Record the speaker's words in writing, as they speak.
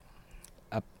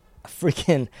a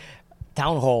freaking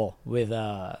town hall with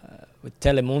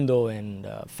Telemundo and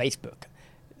Facebook.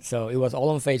 So it was all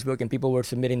on Facebook, and people were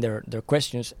submitting their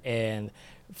questions. And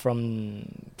from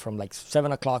like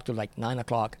 7 o'clock to like 9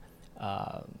 o'clock,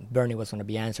 Bernie was going to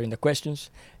be answering the questions,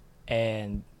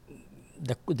 and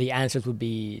the answers would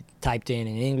be typed in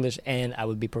English, and I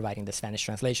would be providing the Spanish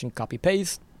translation, copy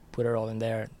paste, put it all in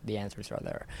there. The answers are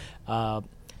there.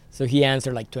 So he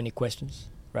answered like 20 questions,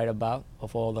 right about,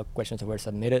 of all the questions that were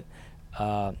submitted.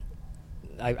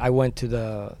 I went to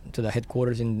the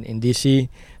headquarters in DC,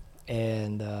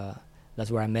 and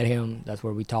that's where I met him. That's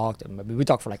where we talked. We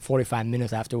talked for like 45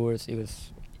 minutes afterwards. It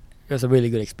was a really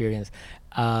good experience.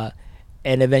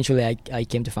 And eventually I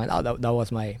came to find out that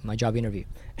was my job interview.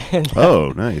 And, Oh,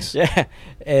 nice. yeah,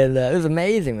 and it was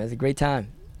amazing. It was a great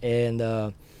time, and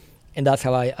that's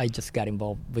how I just got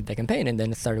involved with the campaign, and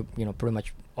then it started. Pretty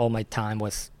much all my time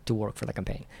was to work for the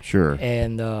campaign. Sure.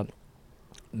 And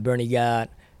Bernie got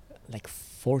like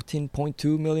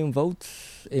 14.2 million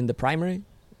votes in the primary,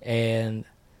 and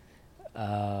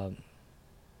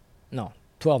no,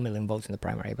 12 million votes in the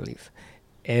primary, I believe,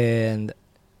 and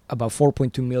about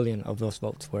 4.2 million of those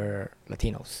votes were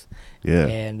Latinos. Yeah.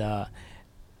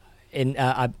 And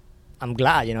I'm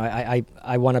glad,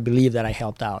 I want to believe that I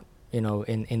helped out,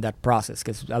 in that process,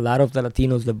 because a lot of the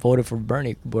Latinos that voted for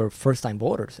Bernie were first-time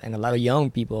voters, and a lot of young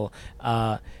people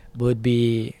would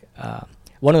be.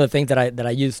 One of the things that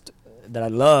I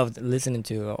loved listening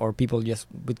to, or people just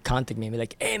would contact me and be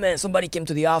like, "Hey man, somebody came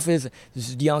to the office. This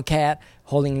is a young cat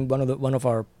holding one of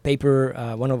our paper,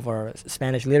 one of our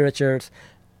Spanish literatures."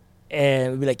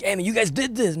 And we'd be like, "Hey man, you guys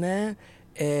did this, man,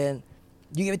 and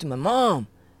you gave it to my mom,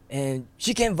 and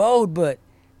she can't vote, but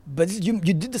you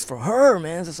did this for her,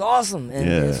 man. That's awesome.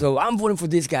 And so I'm voting for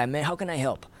this guy, man. How can I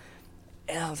help?"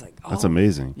 And I was like, "Oh, That's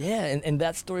amazing. yeah." And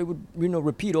that story would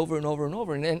repeat over and over and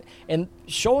over, and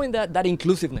showing that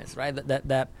inclusiveness, right?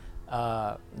 That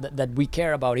we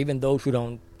care about even those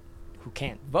who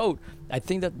can't vote. I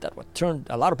think that what turned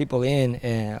a lot of people in,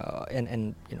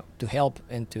 and to help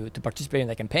and to participate in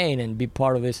the campaign and be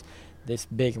part of this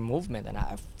big movement. And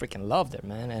I freaking loved it,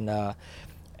 man.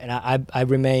 And I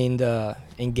remained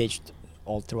engaged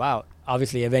all throughout.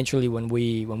 Obviously, eventually, when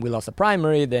we lost the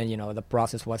primary, then the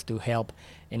process was to help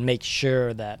and make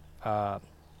sure that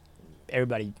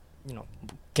everybody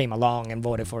came along and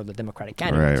voted for the Democratic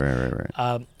candidate.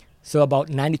 Right. So about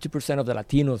 92% of the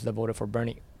Latinos that voted for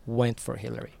Bernie went for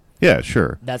Hillary. Yeah,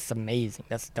 sure. That's amazing.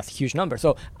 That's a huge number.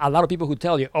 So a lot of people who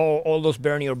tell you, "Oh, all those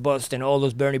Bernie or bust and all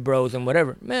those Bernie bros and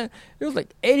whatever," man, it was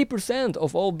like 80%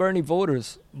 of all Bernie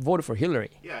voters voted for Hillary.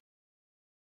 Yeah,